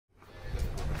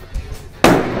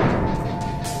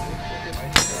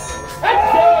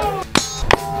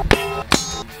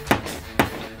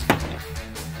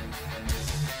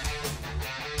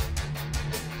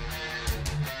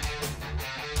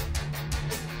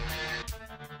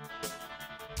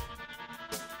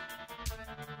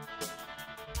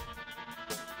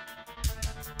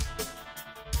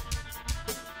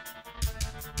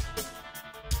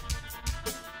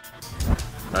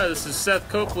Alright, this is Seth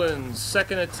Copeland's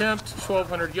second attempt,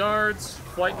 1,200 yards,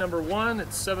 flight number 1 at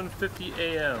 7:50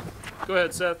 a.m. Go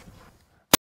ahead, Seth.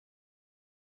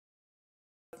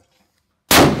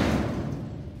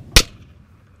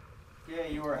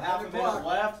 Okay, you are half a minute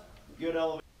left. Good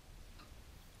elevation.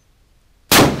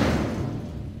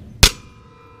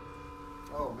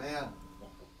 Oh man.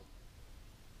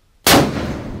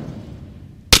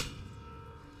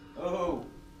 Oh.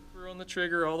 We're on the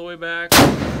trigger all the way back.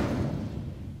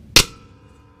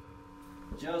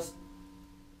 Just.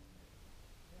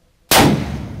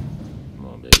 Come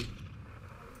on, baby.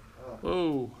 Oh.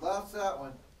 Whoa. Lost that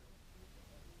one.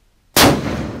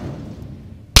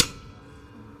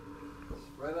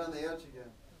 Right on the edge again.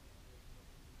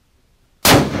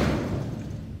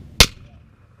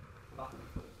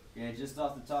 Yeah, just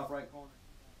off the top right corner.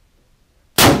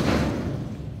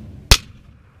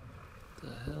 What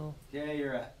the hell? Okay,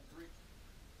 you're at 3.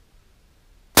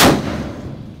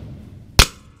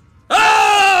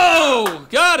 Oh!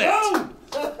 Got it!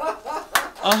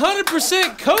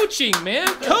 100% coaching, man.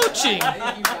 Coaching.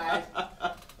 Thank you guys.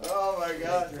 Oh my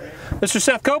God. Mr.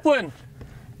 Seth Copeland,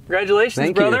 congratulations,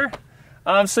 Thank brother.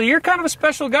 you. So you're kind of a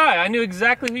special guy. I knew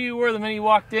exactly who you were the minute you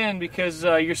walked in because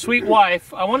your sweet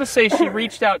wife, I want to say she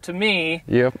reached out to me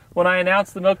when I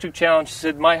announced the Milk Jug Challenge. She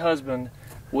said my husband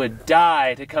would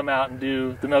die to come out and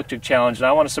do the Milk Jug Challenge, and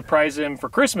I want to surprise him for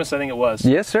Christmas, I think it was.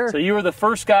 Yes, sir. So you were the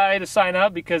first guy to sign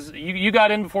up because you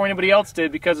got in before anybody else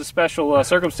did because of special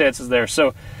circumstances there.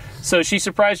 So she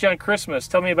surprised you on Christmas.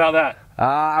 Tell me about that.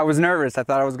 I was nervous. I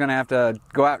thought I was going to have to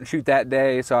go out and shoot that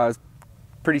day, so I was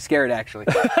pretty scared, actually.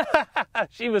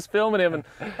 She was filming him, and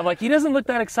I'm like, he doesn't look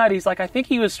that excited. He's like, I think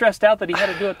he was stressed out that he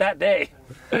had to do it that day.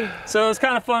 So it was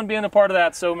kind of fun being a part of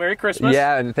that. So Merry Christmas.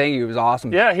 Yeah, and thank you. It was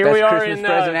awesome. Yeah, here Best we are Christmas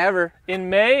present ever. in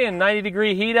May and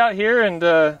 90-degree heat out here and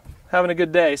having a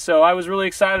good day. So I was really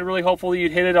excited, really hopeful that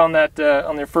you'd hit it on that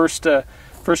on their first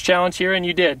challenge here, and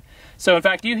you did. So in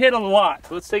fact, you hit a lot.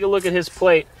 Let's take a look at his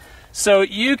plate. So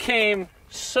you came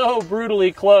so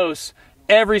brutally close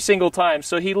every single time.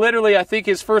 So he literally, I think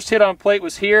his first hit on plate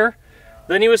was here,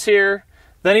 then he was here,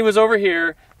 then he was over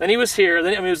here, then he was here.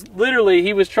 Then, I mean, it was literally,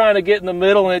 he was trying to get in the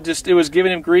middle and it was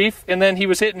giving him grief. And then he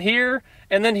was hitting here,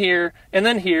 and then here, and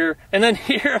then here, and then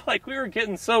here. Like we were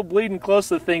getting so bleeding close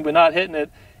to the thing, but not hitting it.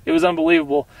 It was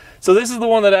unbelievable. So this is the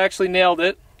one that actually nailed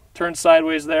it. Turned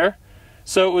sideways there.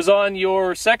 So it was on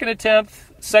your second attempt,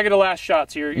 second to last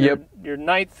shot. So your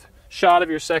ninth shot of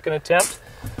your second attempt.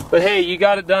 But hey, you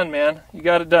got it done, man. You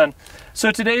got it done.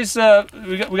 So today's,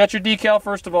 we got your decal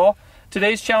first of all.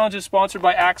 Today's challenge is sponsored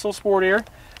by Axel Sport Ear.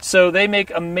 So they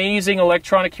make amazing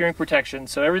electronic hearing protection.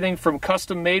 So everything from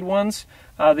custom made ones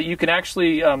that you can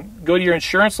actually go to your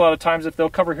insurance a lot of times if they'll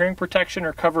cover hearing protection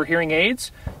or cover hearing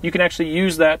aids. You can actually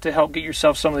use that to help get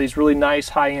yourself some of these really nice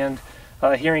high-end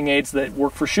hearing aids that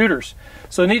work for shooters.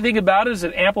 So the neat thing about it is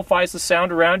it amplifies the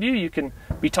sound around you. You can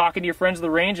be talking to your friends at the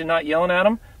range and not yelling at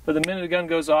them. But the minute the gun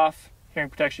goes off, hearing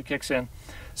protection kicks in.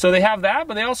 So they have that,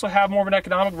 but they also have more of an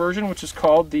economic version, which is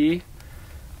called the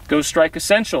Ghost Strike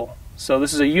Essential. So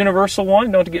this is a universal one.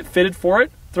 You don't have to get fitted for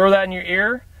it. Throw that in your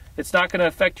ear. It's not going to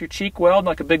affect your cheek weld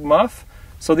like a big muff.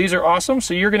 So these are awesome.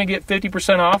 So you're going to get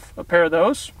 50% off a pair of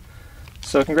those.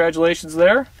 So congratulations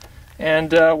there.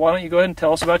 And why don't you go ahead and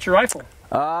tell us about your rifle?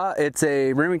 It's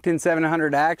a Remington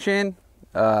 700 action,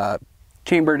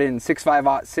 chambered in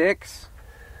 6.5-06.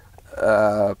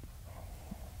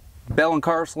 Bell &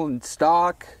 Carlson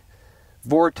stock,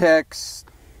 Vortex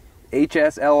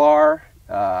HSLR,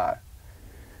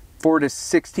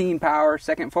 4-16 power,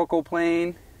 second focal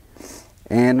plane,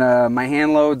 and my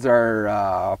hand loads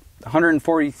are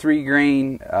 143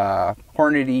 grain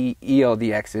Hornady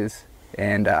ELD-X's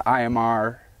and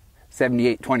IMR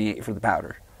 7828 for the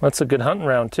powder. That's a good hunting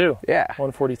round too. Yeah.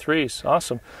 143s,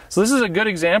 awesome. So this is a good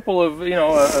example of, you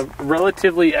know, a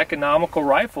relatively economical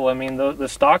rifle. I mean, the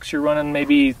stocks you're running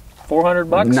maybe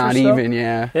 $400 Not or so? even,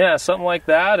 yeah. Yeah, something like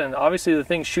that. And obviously the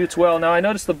thing shoots well. Now I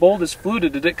noticed the bolt is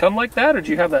fluted. Did it come like that, or did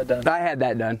you have that done? I had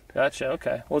that done. Gotcha.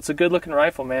 Okay. Well, it's a good looking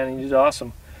rifle, man, and you did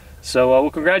awesome. So, well,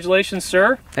 congratulations,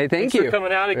 sir. Hey, Thanks you for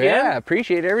coming out again. Yeah,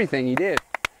 appreciate everything you did.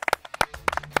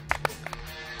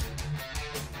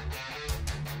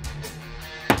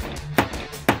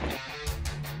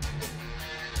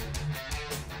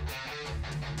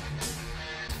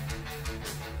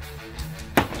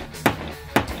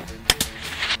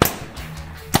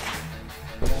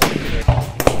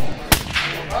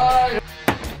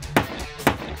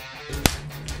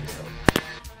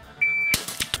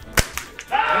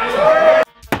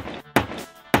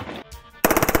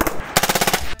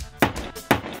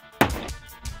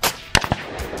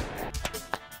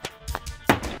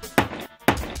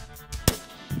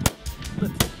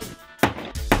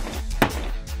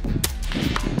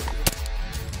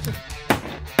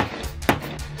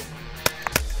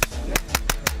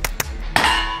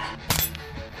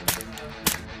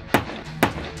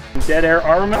 Dead Air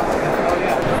Armament.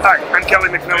 Hi, I'm Kelly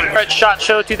McMillan. We're at SHOT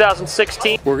Show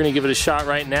 2016. We're gonna give it a shot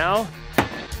right now.